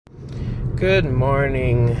Good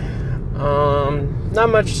morning. Not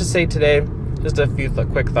much to say today. Just a few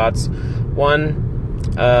quick thoughts.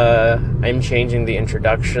 One, I'm changing the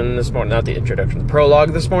introduction this morning. Not the introduction, the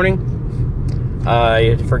prologue this morning. I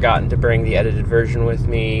had forgotten to bring the edited version with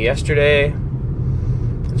me yesterday.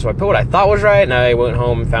 So I put what I thought was right, and I went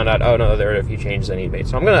home and found out, oh no, there are a few changes I need to make.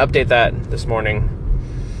 So I'm going to update that this morning.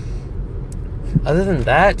 Other than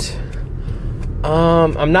that,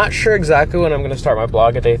 I'm not sure exactly when I'm going to start my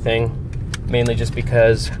blog a day thing. Mainly just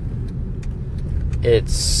because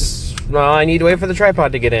I need to wait for the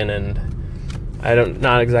tripod to get in, and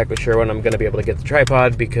not exactly sure when I'm going to be able to get the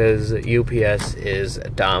tripod because UPS is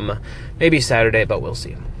dumb. Maybe Saturday, but we'll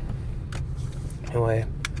see. Anyway,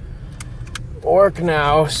 work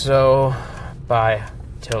now, so bye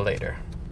till later.